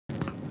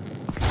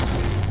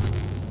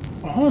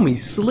Homie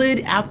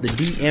slid out the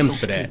DMs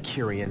for that.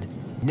 Kyrian,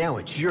 now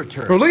it's your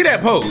turn. Bro, look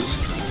at that pose.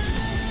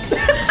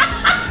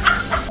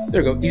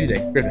 There we go. Easy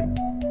day. Griffin.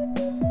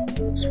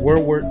 Swear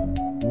word.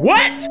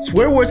 What?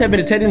 Swear words have been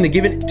detected and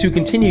given to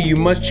continue. You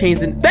must change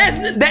the.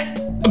 That.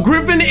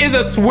 Griffin is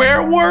a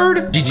swear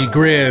word?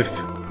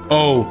 GGGryph.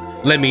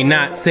 Oh, let me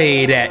not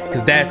say that,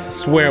 because that's a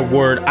swear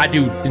word I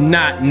do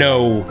not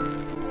know.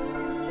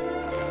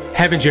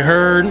 Haven't you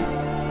heard?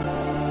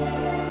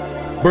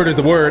 Bird is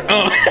the word.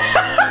 Oh.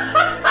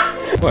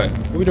 What?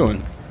 What are we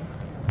doing?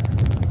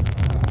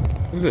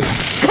 What's this?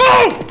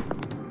 Oh!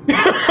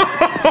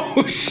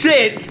 Oh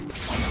shit!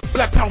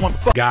 Black Power one.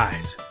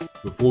 Guys,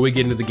 before we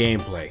get into the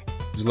gameplay,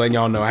 just letting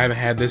y'all know I haven't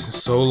had this in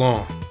so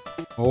long.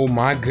 Oh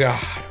my god.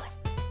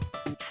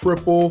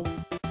 Triple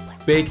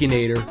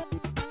Baconator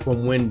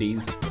from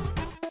Wendy's.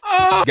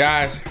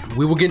 Guys,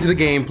 we will get into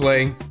the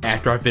gameplay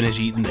after I finish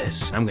eating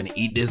this. I'm gonna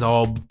eat this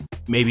all.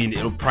 Maybe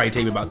it'll probably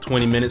take me about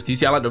 20 minutes. You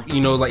see, I like to,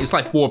 you know, like it's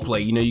like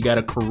foreplay. You know, you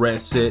gotta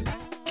caress it,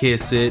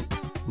 kiss it,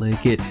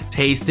 lick it,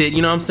 taste it.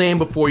 You know what I'm saying?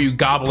 Before you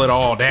gobble it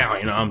all down.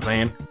 You know what I'm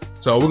saying?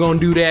 So we're gonna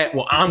do that.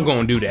 Well, I'm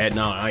gonna do that.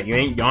 No,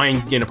 y'all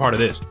ain't getting a part of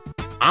this.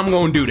 I'm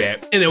gonna do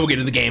that, and then we'll get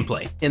into the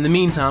gameplay. In the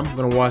meantime, I'm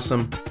gonna watch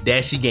some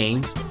Dashy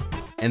games,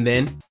 and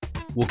then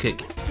we'll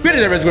kick it.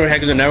 Greetings everyone,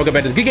 hackers, and now welcome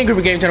back to the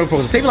GGGryphonZ Game Channel,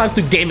 focused on saving lives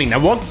through gaming. Now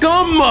welcome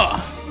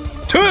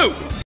to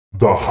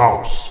the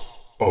House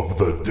of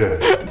the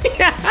Dead.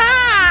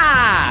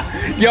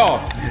 Y'all,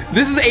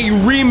 this is a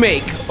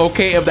remake,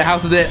 okay, of the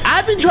House of the Dead.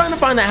 I've been trying to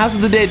find the House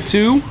of the Dead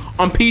 2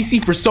 on PC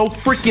for so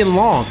freaking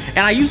long, and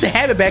I used to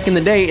have it back in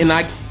the day, and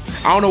I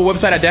don't know what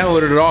website I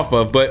downloaded it off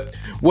of, but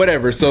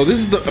whatever. So this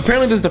is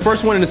apparently this is the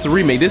first one, and it's a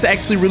remake. This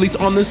actually released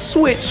on the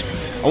Switch.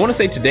 I want to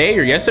say today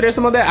or yesterday or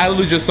something like that. I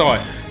literally just saw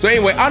it. So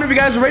anyway, I don't know if you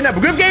guys are ready now,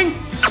 but Griff Gang,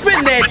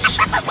 spin that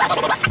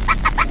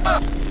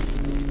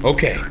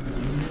Okay.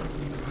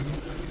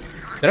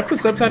 Did I put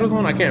subtitles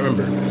on? I can't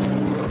remember.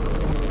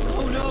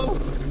 Oh no!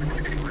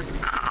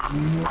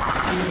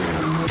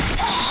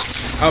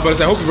 I was about to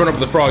say, I hope you run up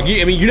the frog.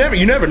 I mean, you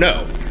never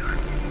know.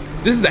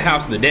 This is the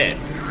House of the Dead.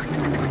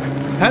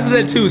 House of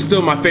the Dead 2 is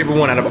still my favorite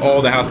one out of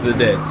all the House of the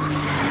Deads.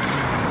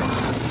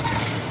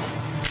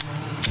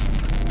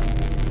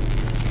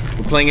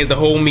 We're playing as the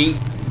whole meat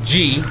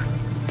G.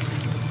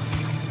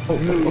 Oh,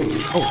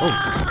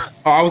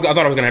 I thought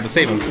I was gonna have to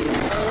save him.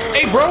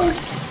 Hey, bro.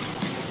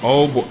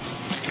 Oh boy.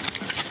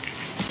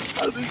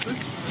 Others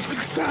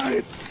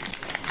inside.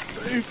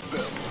 Save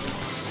them.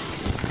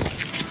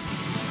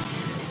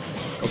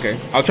 Okay,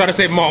 I'll try to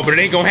save them all, but it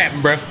ain't gonna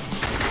happen, bro.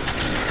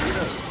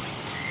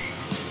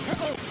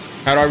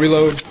 How do I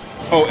reload?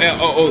 Oh,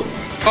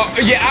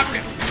 yeah,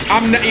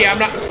 I'm not.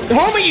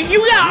 Homie, you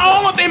got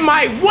all up in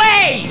my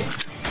way.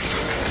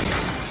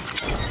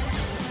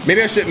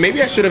 Maybe I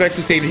should have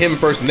actually saved him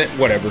first, and then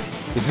whatever.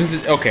 This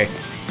is okay.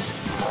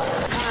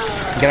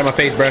 Get out of my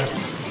face, bro.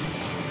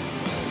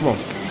 Come on.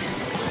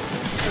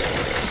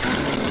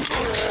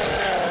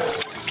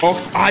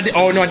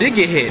 Oh, no, I did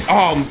get hit.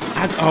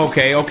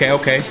 Okay.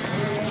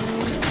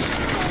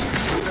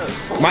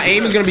 My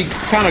aim is gonna be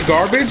kind of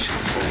garbage.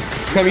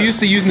 I'm used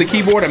to using the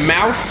keyboard and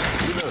mouse.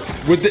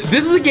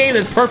 This is a game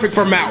that's perfect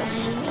for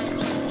mouse.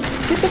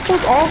 Get the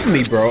fuck off of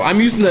me, bro. I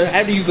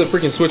had to use the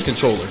freaking Switch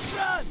controller.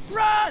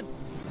 Run!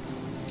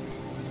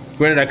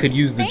 Granted, I could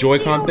use the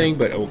Joy-Con thing,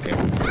 but okay.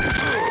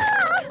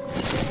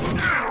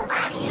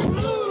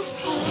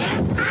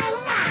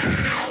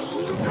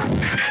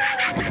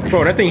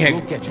 Bro, that thing had.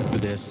 We'll get you for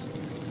this.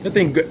 That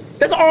thing good.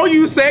 That's all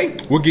you say?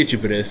 We'll get you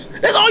for this.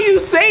 That's all you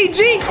say,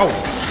 G? Oh.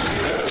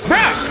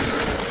 Bruh.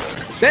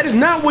 That is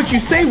not what you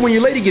say when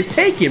your lady gets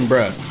taken,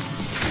 bruh.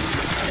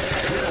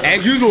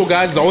 As usual,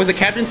 guys, there's always a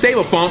Captain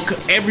Save-A-Funk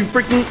every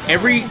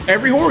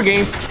horror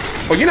game.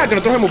 Oh, you're not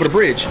gonna throw him over the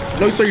bridge.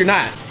 No, sir, you're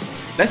not.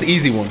 That's an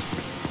easy one.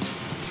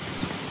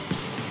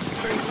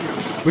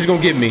 What you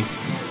gonna give me?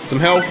 Some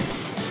health?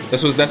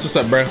 That's what's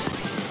up, bruh.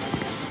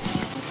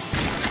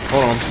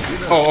 Hold on.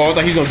 Oh, I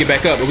thought he was gonna get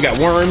back up. But we got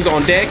worms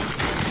on deck.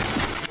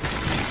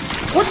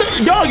 What the?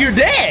 Dog, you're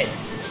dead.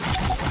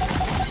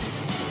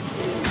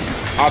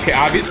 Okay,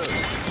 obvious.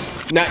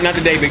 Not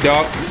today, big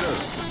dog.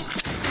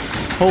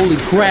 Holy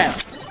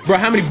crap. Bro,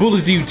 how many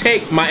bullets do you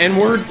take, my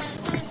N-word?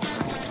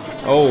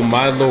 Oh,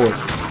 my lord.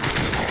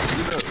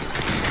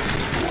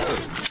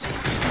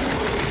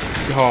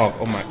 Dog,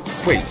 oh my,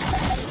 wait.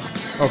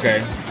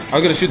 Okay. I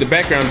was gonna shoot the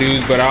background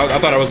dudes, but I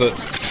thought I was a...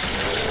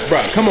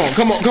 Bro, come on.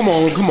 What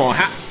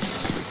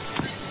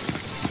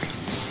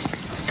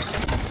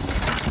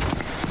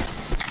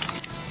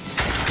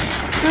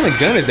kind of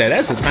gun is that?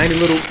 That's a tiny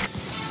little...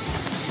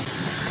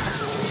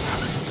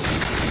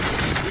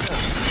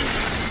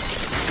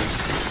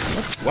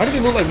 Why do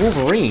they look like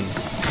Wolverine?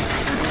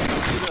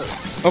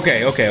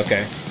 Okay.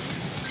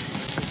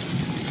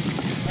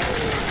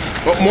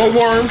 Oh, more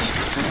worms.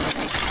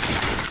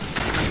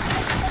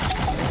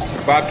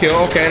 5 kill.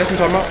 Okay, that's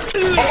what I'm talking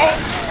about.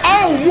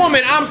 Oh,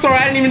 woman! I'm sorry.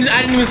 I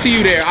didn't even see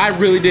you there. I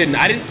really didn't.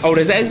 Oh,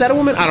 is that a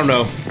woman? I don't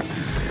know.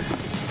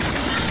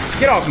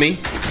 Get off me.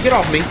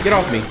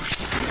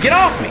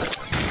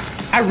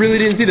 I really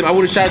didn't see them. I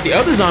would have shot at the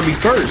other zombie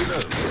first.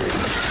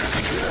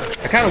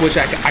 I kind of wish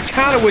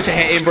I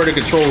had inverted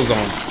controls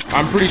on.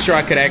 I'm pretty sure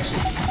I could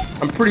actually.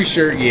 I'm pretty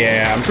sure I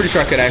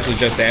could actually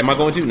adjust that. Am I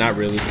going to? Not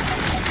really.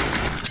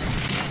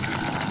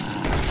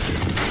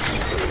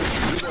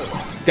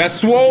 Got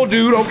swole,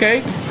 dude.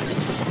 Okay.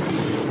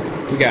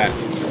 We got.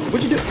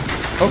 What'd you do?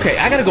 Okay,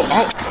 I gotta go.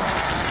 Oh,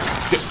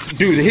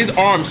 dude, his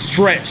arm's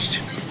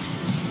stretched.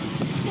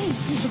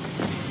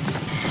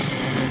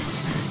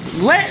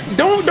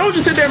 Don't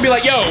just sit there and be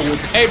like, yo,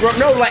 hey, bro.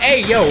 No, like,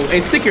 hey, yo,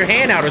 and stick your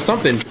hand out or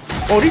something.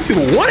 Oh, these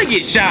people want to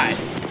get shot.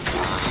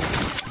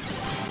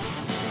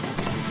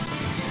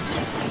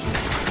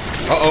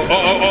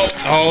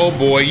 Oh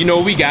boy, you know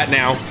what we got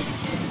now.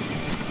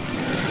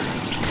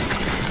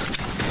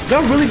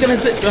 Y'all really gonna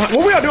sit?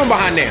 What we all doing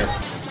behind there?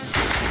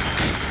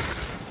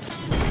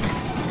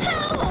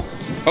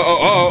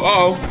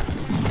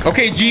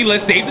 Okay, G,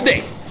 let's save the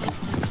day.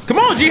 Come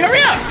on, G,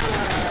 hurry up.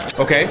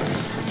 Okay.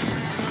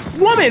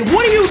 Woman,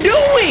 what are you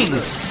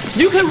doing?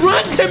 You can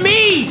run to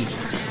me.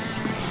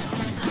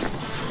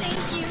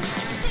 Thank you.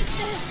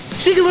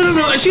 She could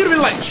literally, like, she would have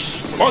been like, shh,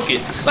 fuck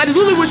it. Like, it's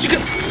literally what she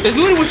could. It's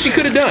literally what she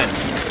could have done.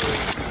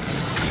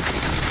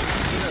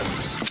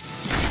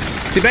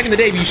 See, back in the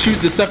day, if you shoot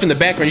the stuff in the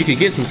background, you could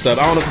get some stuff.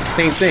 I don't know if it's the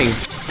same thing.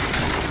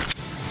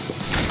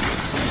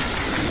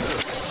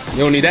 You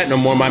don't need that no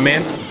more, my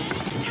man.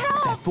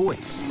 That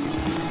voice.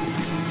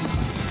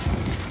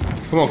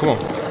 Come on, come on.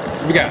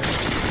 What we got?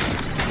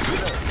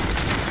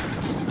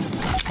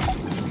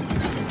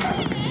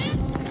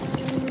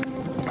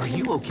 Are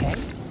you okay?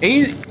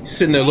 Ain't you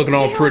sitting there looking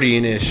all pretty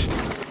and ish?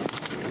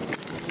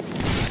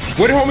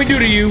 What did homie do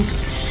to you?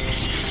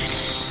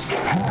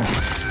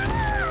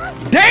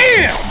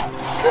 Damn!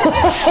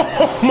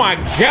 Oh my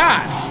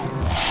god!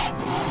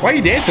 Why are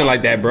you dancing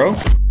like that, bro?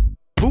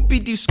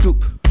 Whoopie dee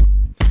scoop.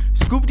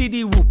 Scoop dee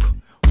dee whoop.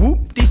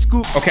 Whoop dee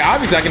scoop. Okay,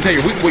 obviously I can tell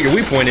you what your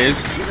weak point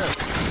is.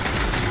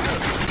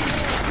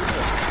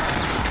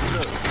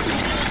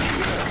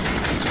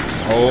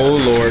 Oh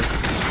lord.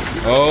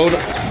 Oh,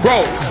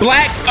 bro,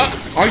 black.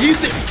 Are you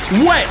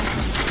what?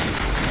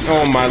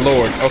 Oh my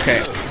lord.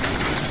 Okay.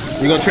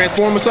 You gonna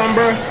transform or something,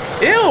 bro?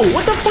 Ew,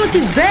 what the fuck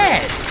is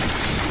that?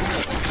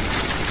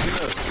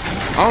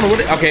 I don't know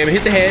what okay, I'm gonna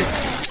hit the head.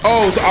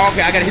 Oh, so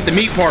okay, I gotta hit the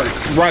meat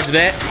parts. Roger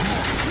that.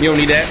 You don't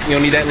need that. You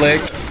don't need that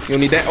leg. You don't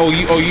need that. Oh,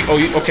 you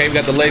okay, we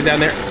got the legs down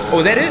there. Oh,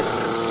 is that it?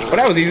 Oh,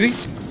 that was easy.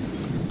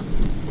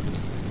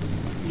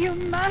 You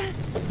must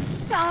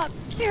stop,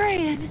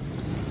 Kyrian,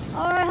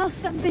 or else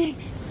something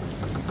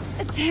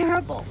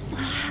terrible.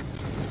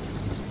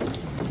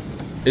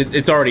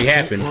 It's already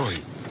happened. Don't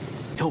worry.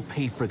 He'll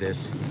pay for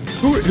this.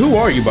 Who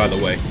are you, by the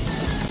way?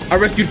 I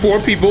rescued 4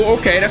 people.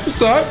 Okay, that's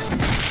what's up.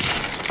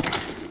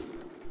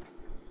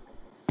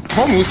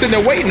 Homie was sitting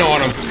there waiting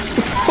on him.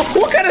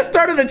 What kind of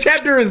start of the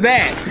chapter is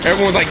that?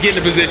 Everyone's like, get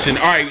in position.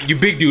 All right, you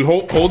big dude,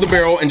 hold the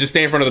barrel and just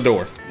stand in front of the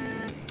door.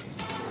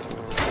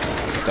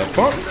 What the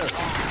fuck?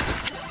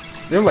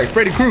 They're like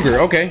Freddy Krueger.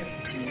 Okay.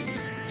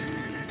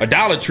 A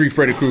Dollar Tree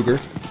Freddy Krueger.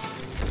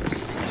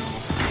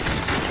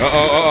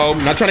 Uh-oh.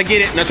 Not trying to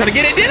get it. Not trying to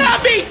get it. Get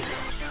off me!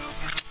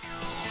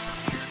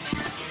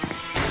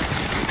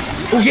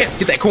 Oh, yes.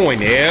 Get that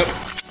coin. Yep. That's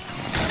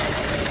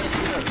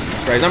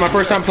right. It's not my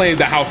first time playing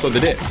the House of the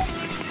Dead.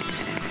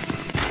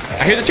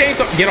 I hear the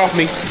chainsaw. Get off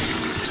me.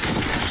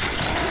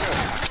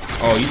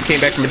 Oh, you came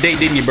back from a date,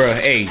 didn't you, bro?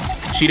 Hey,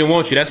 she didn't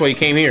want you. That's why you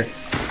came here.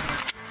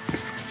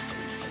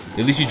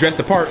 At least you dressed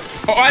the part.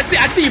 Oh, I see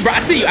you, bro.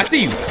 I see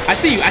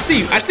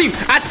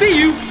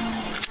you.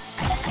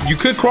 You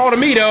could crawl to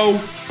me, though.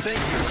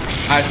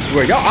 I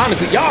swear, y'all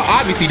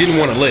obviously didn't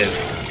want to live.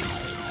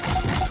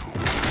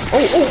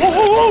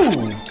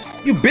 Oh.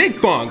 You big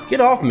funk. Get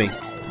off me.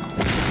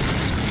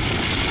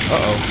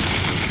 Uh-oh.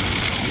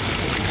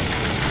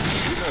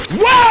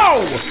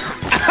 Whoa!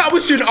 I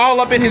was shooting all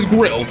up in his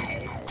grill.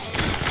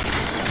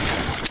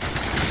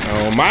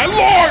 Oh, my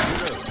lord!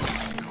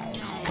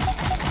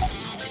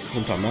 What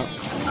I'm talking about?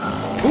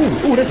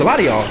 Ooh, there's a lot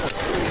of y'all.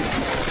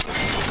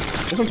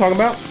 That's what I'm talking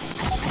about.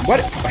 What?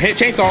 I hit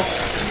chainsaw.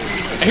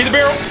 I hit the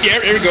barrel. Yeah,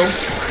 there we go.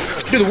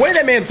 Dude, the way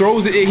that man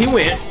throws it, he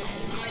went.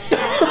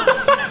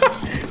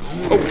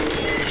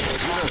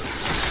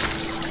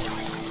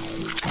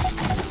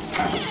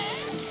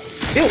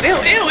 Oh.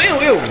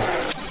 Ew.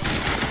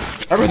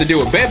 I'd rather deal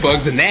with bed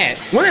bugs than that.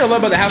 One thing I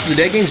love about the House of the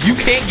Dead games,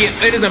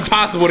 it is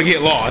impossible to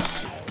get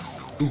lost.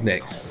 Who's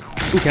next?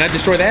 Ooh, can I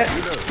destroy that?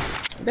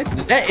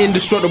 That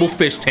indestructible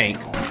fish tank.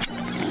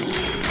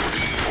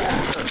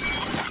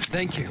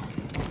 Thank you.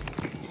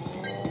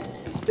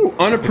 You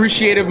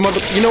unappreciative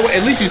mother. You know what?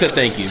 At least you said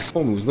thank you.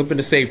 Homie was limping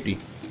to safety.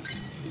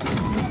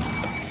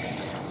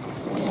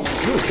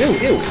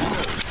 Ew.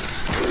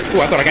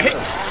 Ooh, I thought I got hit.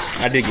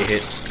 I did get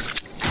hit.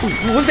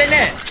 Ooh, what's that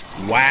net?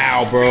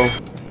 Wow, bro.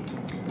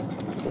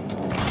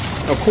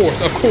 Of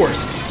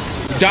course.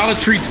 Dollar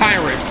Tree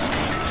tyrants.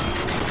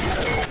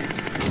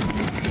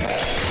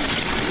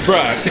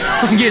 Bruh,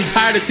 I'm getting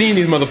tired of seeing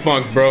these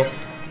motherfuckers, bro.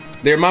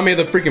 They remind me of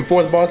the freaking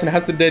 4th boss in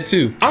House of the Dead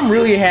 2. I'm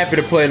really happy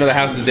to play another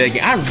House of the Dead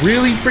game. I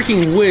really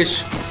freaking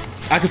wish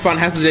I could find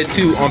House of the Dead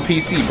 2 on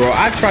PC, bro.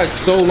 I tried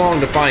so long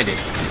to find it.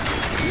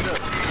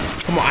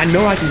 Come on, I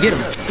know I can get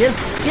him. Get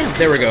him, get him.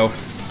 There we go.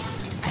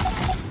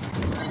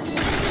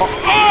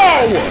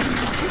 Oh!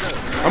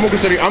 I'm more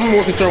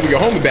concerned with your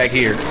homie back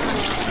here.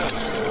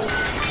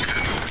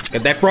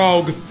 Got that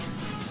frog. Ooh,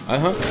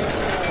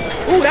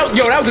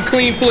 that was a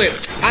clean flip.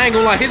 I ain't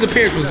gonna lie, his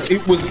appearance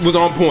was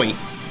on point.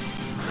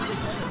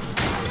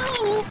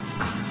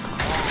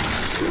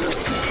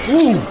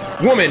 Ooh,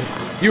 woman,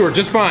 you were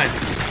just fine.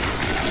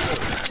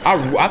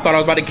 I thought I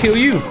was about to kill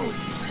you.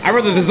 I'd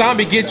rather the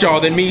zombie get y'all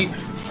than me.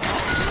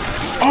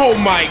 Oh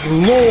my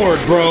lord,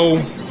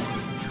 bro.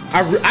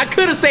 I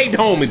could have saved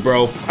homie,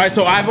 bro. All right,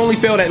 so I've only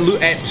failed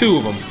at 2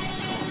 of them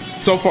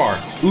so far.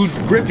 Ooh,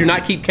 Grip, do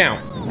not keep count.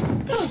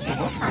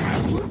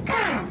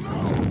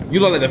 You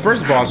look like the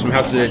first boss from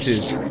House of the Dead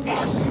 2.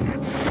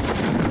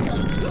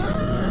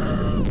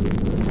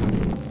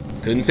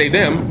 Couldn't save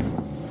them.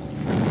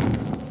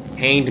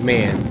 Hanged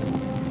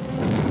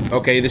man.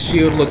 Okay, the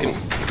shield looking.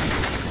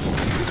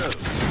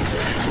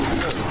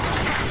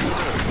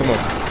 Come on,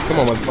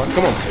 motherfucker,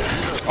 come on.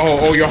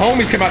 Oh, your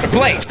homies came out to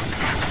play.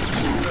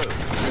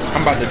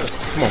 I'm about to,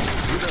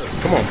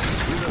 come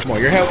on,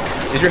 your health,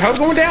 is your health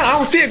going down? I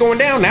don't see it going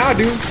down, now I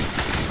do.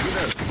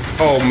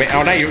 Oh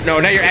man,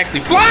 now you're actually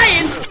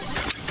flying.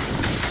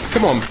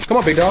 Come on,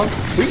 big dog.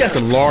 We got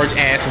some large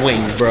ass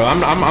wings, bro.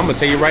 I'm gonna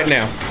tell you right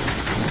now.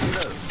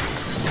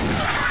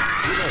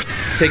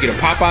 Take it to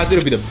Popeyes,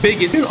 it'll be the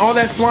biggest. Doing all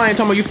that flying,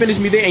 talking about you finish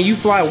me there and you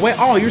fly away.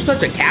 Oh, you're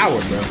such a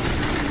coward, bro.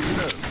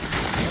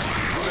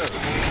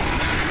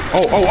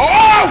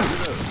 Oh!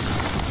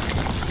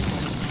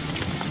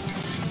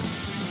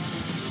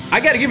 I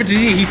gotta give it to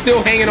G. He's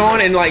still hanging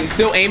on and like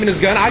still aiming his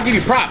gun. I'll give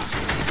you props.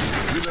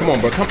 Come on,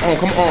 bro. Come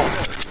on.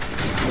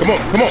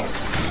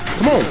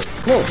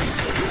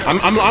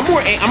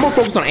 I'm more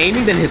focused on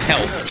aiming than his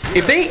health.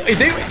 If they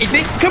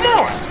come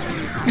on.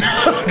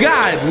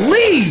 God,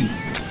 leave.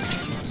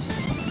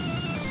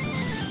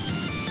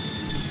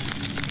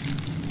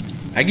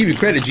 I give you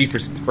credit, G,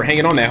 for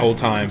hanging on that whole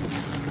time.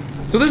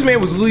 So this man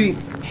was literally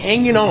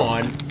hanging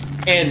on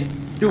and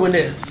doing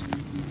this.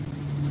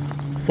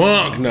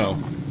 Fuck no.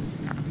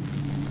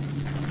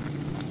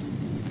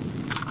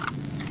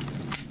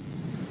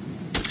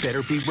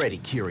 Better be ready,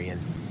 Kyrian.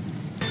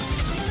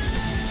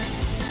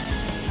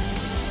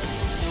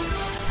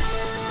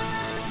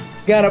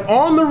 Got up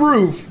on the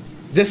roof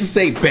just to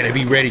say, better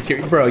be ready,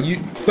 Kyrian. Bro, you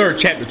third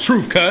chapter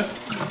truth, cuh.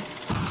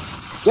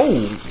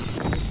 Whoa.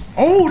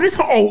 Oh,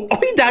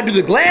 he dived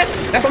through the glass.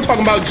 That's what I'm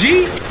talking about,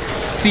 G.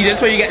 See,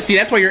 that's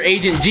why you're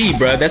Agent G,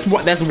 bro. That's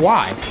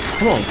why.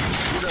 Come on.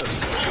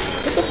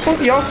 What the fuck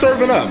are y'all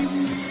serving up?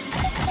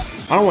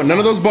 I don't want none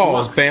of those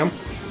balls, fam.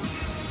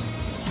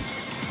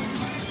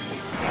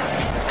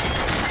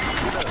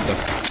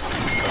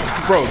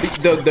 Bro,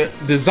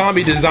 the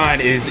zombie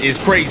design is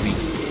crazy.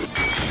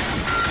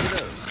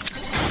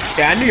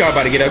 Yeah, I knew y'all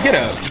about to get up. Get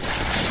up.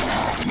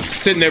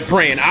 Sitting there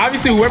praying.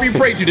 Obviously, whoever you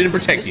prayed to didn't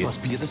protect you. This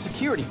must be the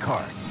security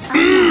card.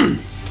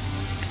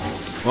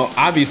 Well,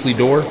 obviously,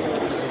 door.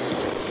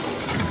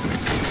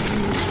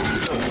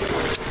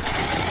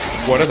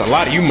 Boy, there's a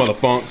lot of you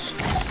motherfunks.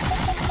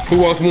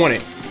 Who else want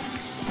it?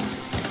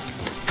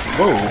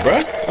 Whoa,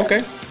 bruh.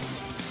 Okay.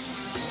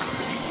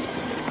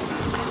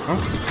 Huh?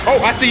 Oh,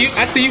 I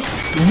see you.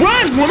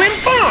 Run, woman,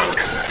 funk!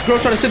 Girl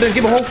trying to sit there and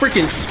give a whole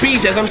freaking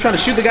speech as I'm trying to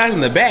shoot the guys in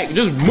the back.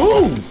 Just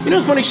move. You know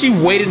what's funny? She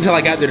waited until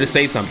I got there to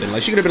say something.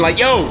 Like she could have been like,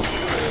 "Yo,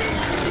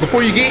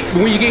 when you get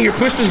here,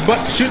 push this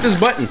button, shoot this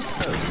button."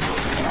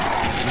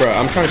 Bro,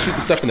 I'm trying to shoot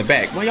the stuff in the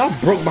back. Well, y'all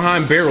broke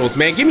behind barrels,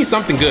 man. Give me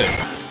something good.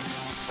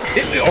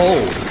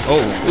 Ooh.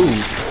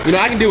 You know,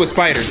 I can deal with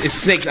spiders. It's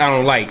snakes I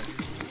don't like.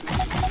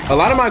 A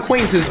lot of my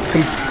acquaintances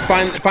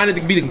find it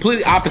to be the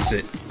completely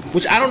opposite.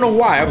 Which I don't know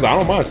why. I was like, I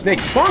don't mind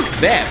snakes. Funk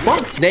that.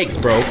 Funk snakes,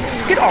 bro.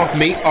 Get off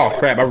me. Oh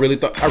crap. I really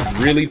thought.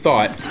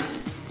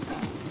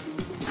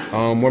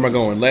 Where am I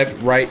going? Left,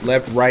 right,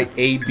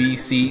 A, B,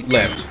 C,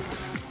 left.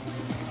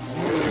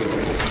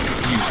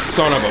 You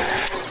son of a.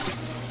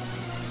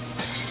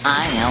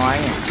 Hi, how are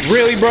you?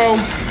 Really, bro?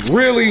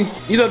 Really?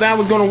 You thought that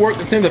was gonna work?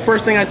 The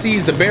first thing I see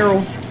is the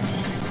barrel.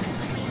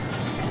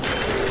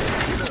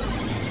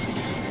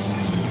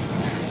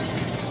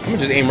 I'm gonna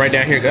just aim right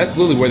down here, cause that's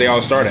literally where they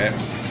all start at.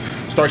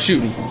 Start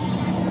shooting.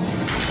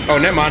 Oh,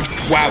 never mind.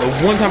 Wow, the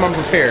one time I'm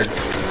prepared.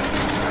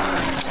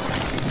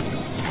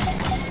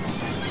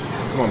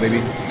 Come on,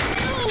 baby.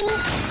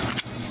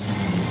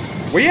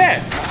 Where you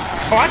at?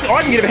 Oh,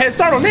 I can get a head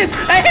start on this.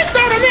 A head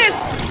start on this!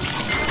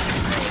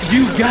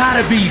 You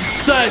gotta be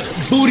such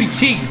booty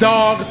cheeks,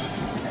 dog.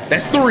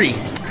 That's 3.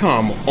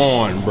 Come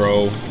on,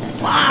 bro.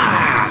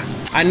 Ah,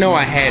 I know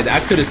I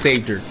could have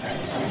saved her.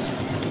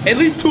 At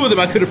least 2 of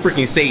them I could have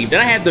freaking saved.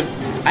 And I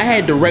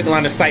had direct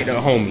line of sight to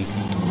a homie.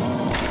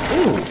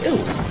 Ew,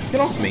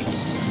 get off me.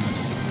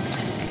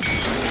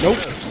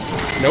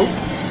 Nope.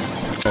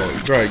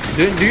 Oh, bro,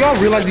 do y'all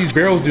realize these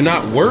barrels do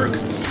not work?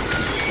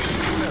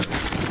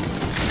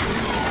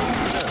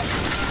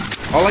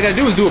 All I gotta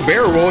do is do a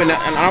barrel roll and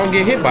I don't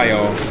get hit by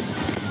y'all.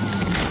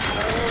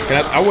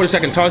 And I wish I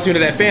can toss you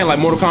into that fan like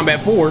Mortal Kombat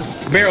 4.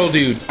 Barrel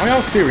dude. Are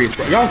y'all serious,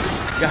 bro? Y'all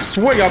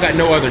swear y'all got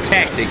no other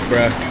tactic,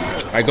 bro. All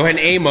right, go ahead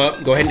and aim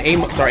up. Go ahead and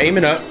aim up. Start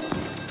aiming up.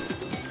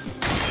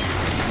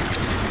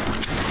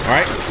 All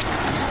right.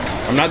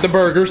 I'm not the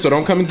burger, so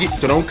don't come and get.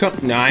 So don't come.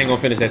 Nah, I ain't gonna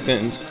finish that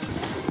sentence.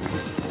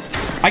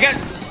 I got.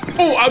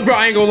 Oh, bro,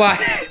 I ain't gonna lie.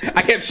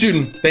 I kept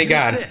shooting. Thank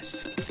God.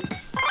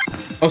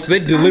 Oh, so they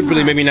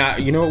deliberately maybe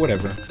not. You know what?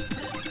 Whatever.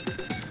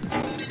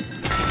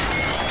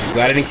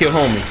 Glad I didn't kill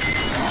homie.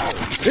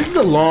 This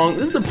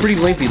is a pretty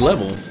lengthy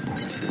level.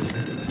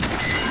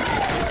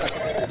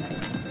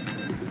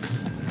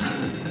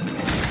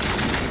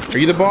 Are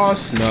you the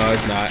boss? No,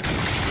 it's not.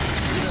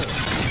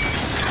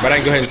 But I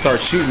can go ahead and start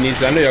shooting these,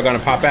 'cause I know y'all gonna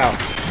pop out.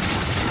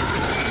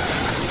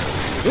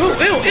 Ew,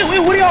 ew,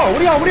 ew, what are y'all?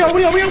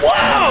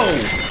 Whoa!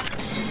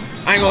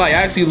 I ain't gonna lie, I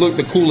actually look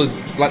the coolest,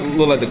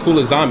 look like the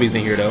coolest zombies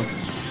in here though.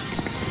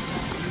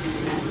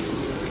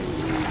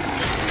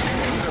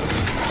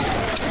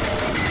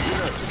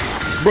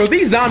 Bro,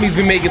 these zombies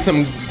been making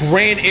some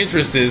grand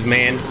entrances,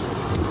 man.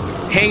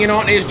 Hanging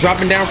on edge,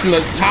 dropping down from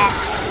the top,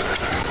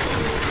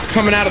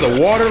 coming out of the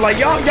water. Like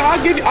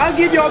I'll give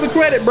y'all the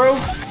credit, bro.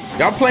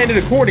 Y'all planned it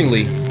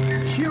accordingly.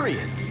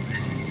 Curian.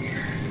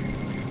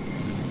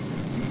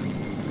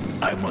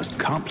 I must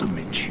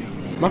compliment you.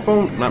 My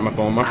phone, not my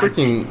phone, my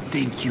freaking. I didn't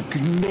think you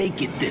could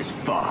make it this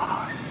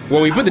far.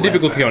 Well, we put the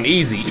difficulty on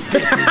easy.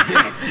 This is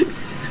it.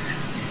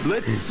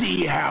 Let's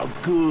see how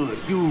good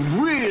you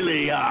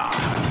really are.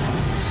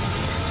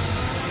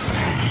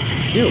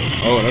 Ew.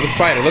 Oh, another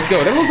spider. Let's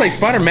go. That looks like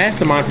Spider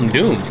Mastermind from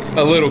Doom.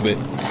 A little bit.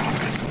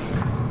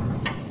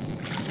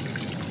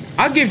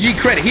 I'll give G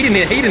credit. He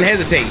didn't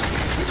hesitate.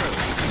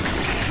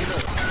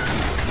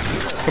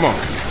 Come on.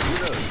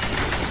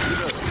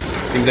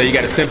 Seems like you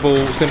got a simple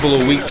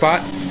little weak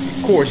spot.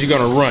 Of course, you're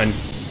gonna run.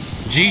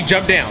 G,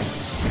 jump down.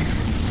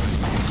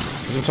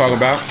 That's what I'm talking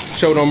about.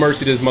 Show no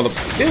mercy to this mother.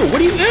 Ew, what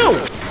are you?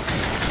 Ew.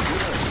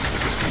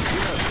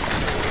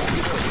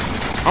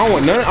 I don't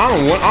want none. I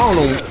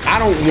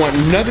don't want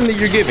nothing that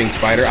you're giving,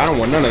 Spider. I don't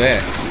want none of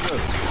that.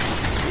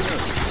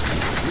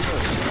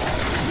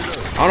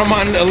 I don't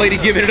mind a lady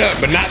giving it up,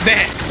 but not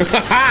that.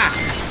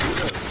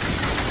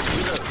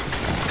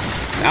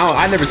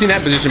 I've never seen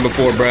that position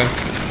before, bruh.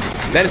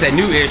 That is that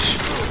new ish.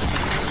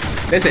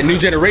 That's that new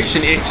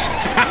generation ish.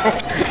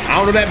 I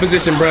don't know that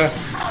position, bruh.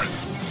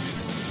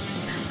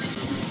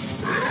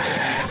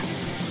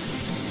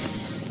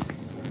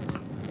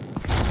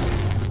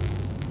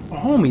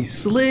 Homie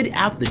slid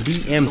out the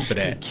DMs for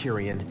that.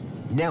 Curian,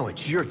 now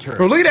it's your turn.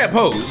 Bro, look at that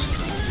pose.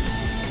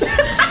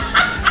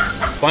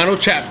 Final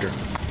chapter.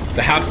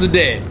 The House of the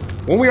Dead.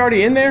 Weren't we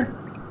already in there?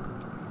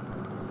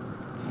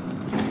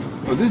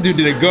 Oh, this dude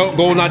did a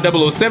GoldenEye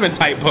 007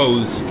 type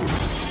pose.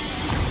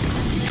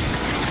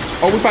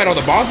 Oh, we fight all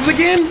the bosses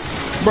again?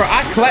 Bro,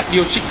 I clapped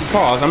your cheeky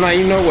paws. I'm not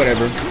even know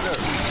whatever.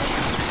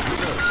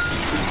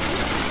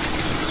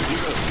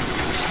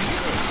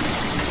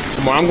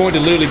 Come on, I'm going to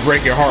literally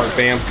break your heart,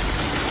 fam.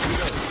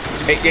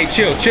 Hey,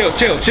 chill. Yep.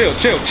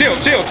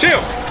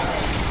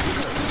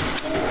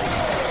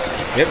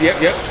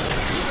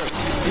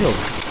 Yo.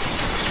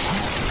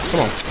 Come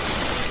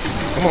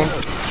on.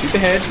 Shoot the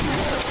head.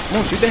 Come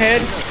on, shoot the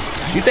head.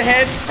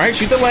 All right,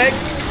 shoot the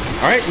legs.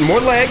 All right, more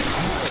legs.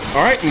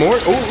 All right, more.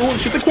 Ooh,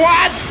 shoot the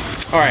quads.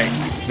 All right,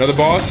 another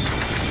boss.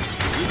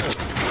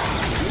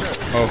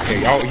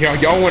 Okay,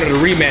 y'all wanted a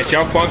rematch.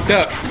 Y'all funked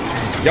up.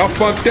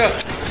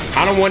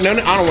 I don't want none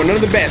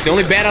of the bats. The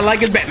only bat I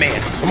like is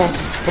Batman. Come on.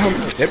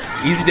 Yep,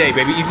 easy day,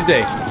 baby, easy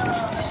day.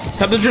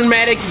 Stop the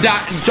dramatic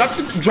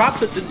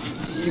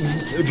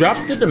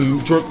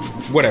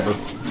whatever.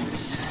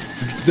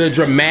 The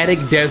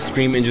dramatic death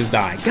scream and just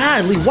die.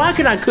 Godly, why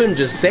couldn't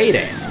just say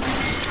that?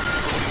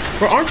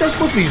 Bro, aren't y'all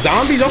supposed to be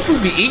zombies? Y'all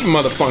supposed to be eating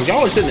motherfuckers.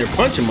 Y'all are sitting there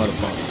punching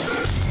motherfuckers.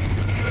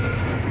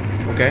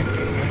 Okay.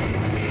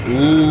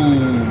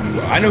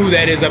 Ooh, I know who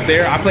that is up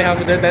there. I play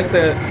House of Dead. That's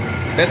the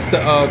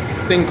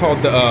thing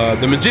called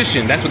the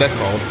Magician. That's what that's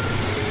called.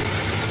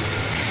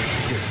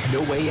 There's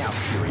no way out,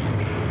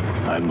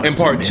 Curian. In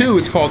part 2,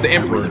 it's called the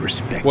Emperor.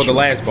 Well, the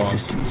last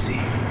boss.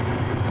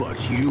 But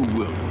you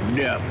will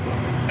never,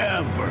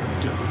 ever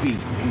defeat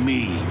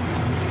me.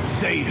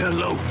 Say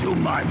hello to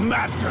my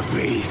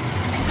masterpiece.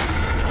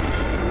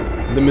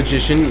 The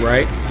Magician,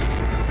 right?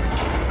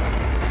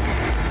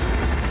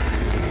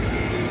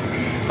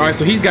 All right,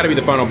 so he's got to be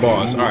the final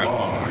boss. All right.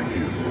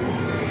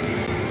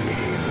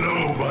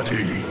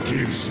 Nobody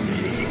gives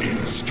me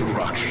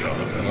instructions.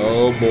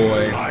 Oh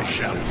boy. I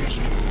shall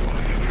destroy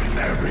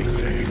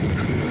everything.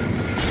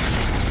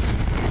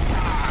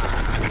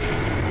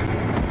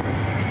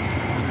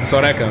 I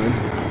saw that coming.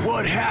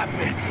 What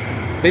happened?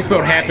 They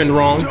spelled happened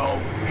wrong.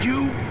 Don't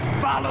you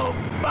follow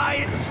my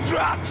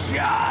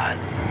instructions?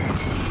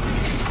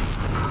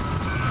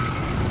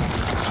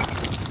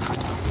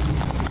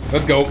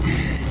 Let's go.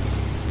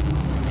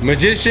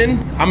 Magician,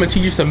 I'm gonna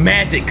teach you some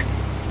magic.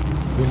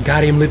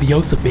 Wingardium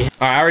Leviosa, bitch.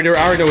 All right, I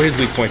already know where his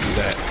weak points is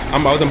at. I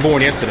wasn't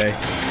born yesterday.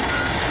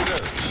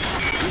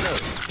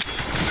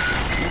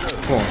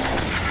 Come on.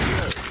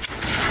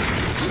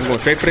 Going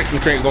straight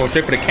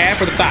for the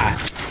calf or the thigh.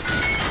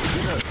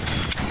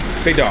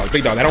 Big dog,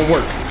 that don't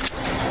work.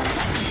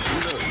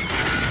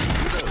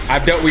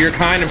 I've dealt with your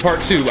kind in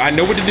part 2. I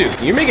know what to do.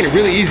 You're making it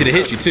really easy to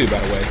hit you too, by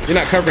the way. You're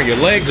not covering your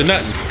legs or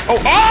nothing.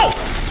 Oh!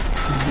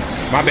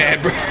 My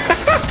bad, bro.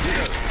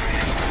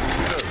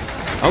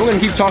 I'm gonna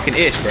keep talking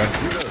ish, bro.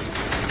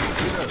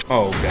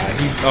 Oh god,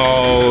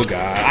 oh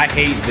god. I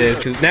hate this,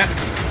 cause now.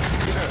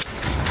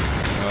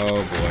 Oh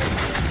boy.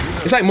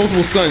 It's like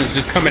multiple suns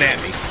just coming at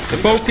me. The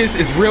focus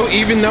is real,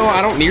 even though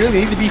I don't really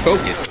need to be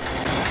focused.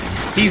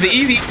 He's an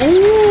easy.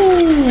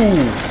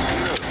 Ooh!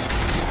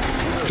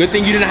 Good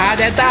thing you didn't hide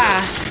that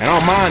thigh. I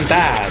don't mind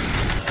thighs.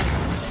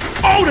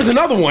 Oh, there's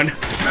another one.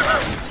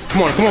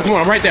 Come on.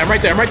 I'm right there.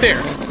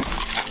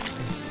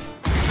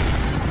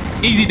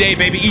 Easy day,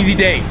 baby. Easy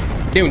day.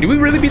 Damn, did we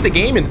really beat the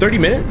game in 30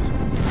 minutes?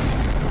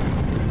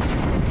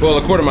 Well,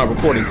 according to my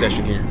recording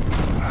session here.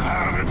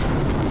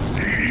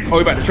 Oh,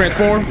 we about to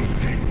transform?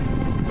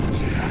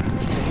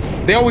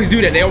 They always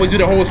do that. They always do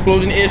the whole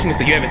explosion ish, and it's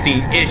like you haven't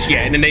seen ish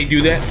yet, and then they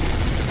do that.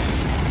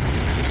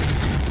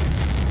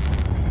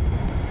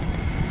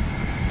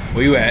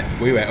 Where you at?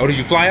 Oh, did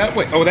you fly up?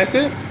 Wait, oh, that's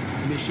it?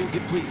 Mission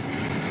complete.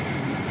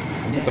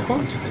 What the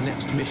fuck? To the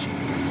next mission.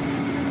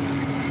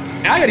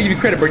 I gotta give you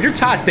credit, bro. Your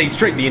tie stayed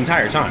straight the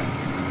entire time.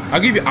 I'll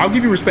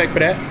give you respect for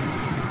that.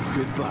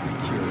 Goodbye,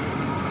 Curian.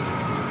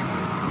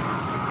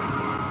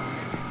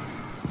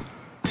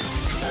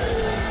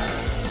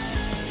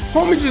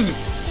 Homie, just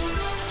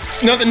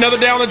another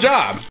day on the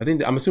job.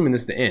 I'm assuming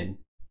this is the end.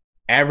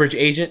 Average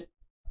agent.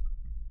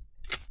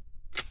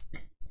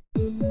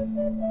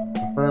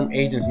 Confirm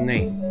agent's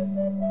name.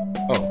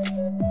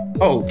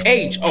 Oh,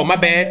 H. Oh, my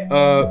bad.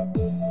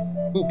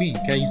 Ooh, B.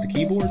 Can I use the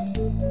keyboard?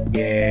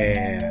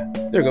 Yeah.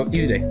 There we go.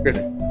 Easy day.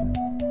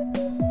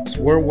 Griffin.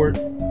 Swear word.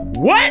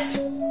 What?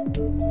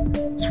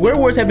 Swear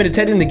words have been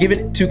detected and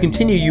given to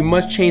continue. You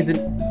must change the.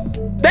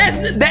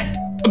 That.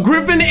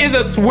 Griffin is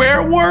a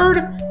swear word?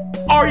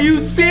 Are you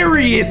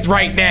serious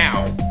right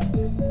now?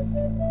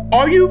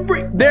 Are you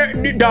there,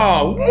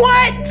 dog?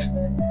 What?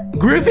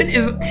 Griffin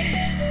is.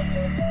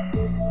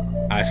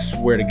 I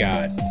swear to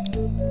God.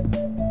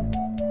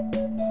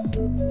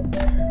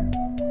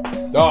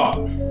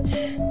 Dog.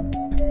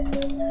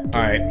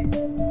 All right.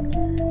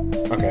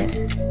 Okay.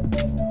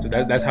 So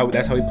that's how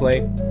he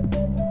played.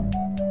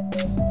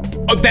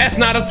 Oh, that's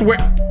not a swear.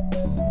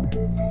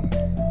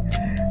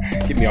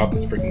 Get me off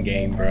this freaking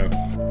game, bro.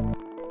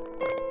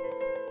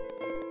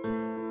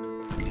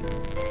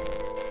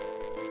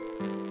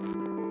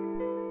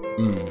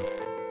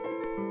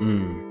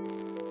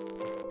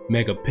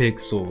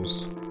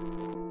 Megapixels.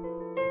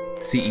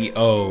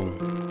 CEO.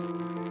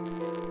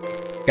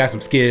 Got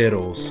some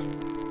Skittles.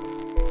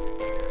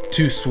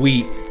 Too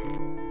sweet.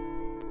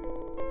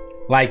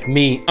 Like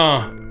me,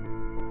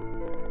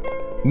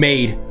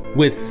 Made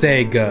with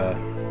Sega.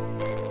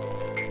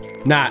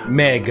 Not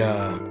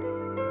Mega.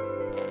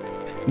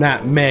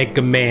 Not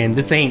Mega Man.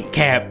 This ain't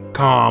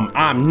Capcom.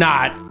 I'm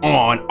not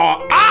on.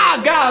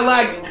 God,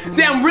 like,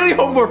 see, I'm really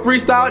hoping for a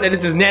freestyle and it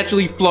just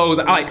naturally flows.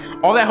 Like,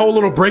 all that whole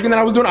little breaking that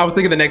I was doing, I was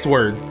thinking the next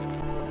word.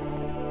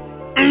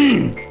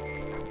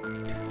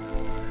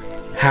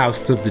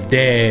 House of the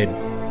Dead.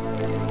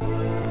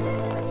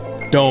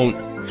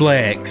 Don't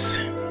flex.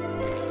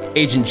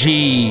 Agent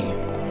G.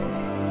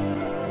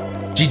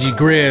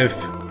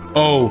 GGGryph.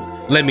 Oh,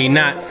 let me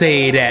not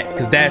say that,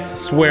 because that's a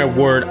swear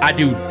word I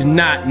do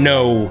not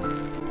know.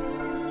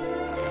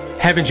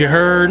 Haven't you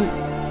heard?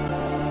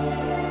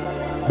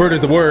 Bird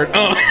is the word.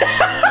 Oh.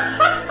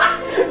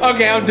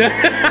 Okay, I'm done.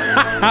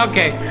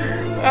 Okay.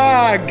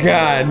 Oh,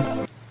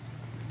 God.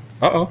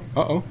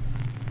 Uh-oh.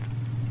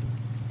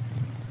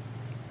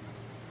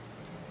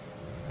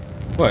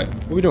 What?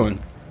 What are we doing?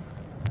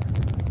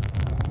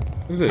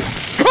 What is this?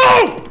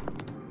 Oh!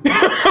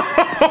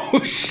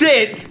 Oh,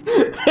 shit!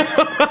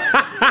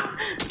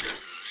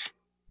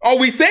 Oh,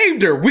 we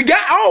saved her.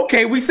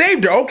 Okay, we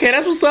saved her. Okay,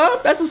 that's what's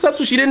up. That's what's up,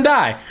 so she didn't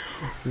die.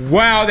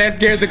 Wow, that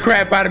scared the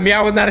crap out of me.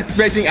 I was not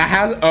expecting a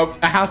house of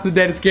the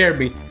dead to scare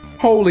me.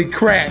 Holy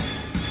crap.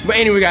 But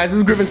anyway, guys, this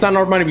is Griffin signing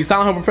off. My name is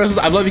Silent Home Professors.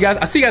 I love you guys.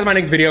 I'll see you guys in my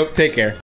next video. Take care.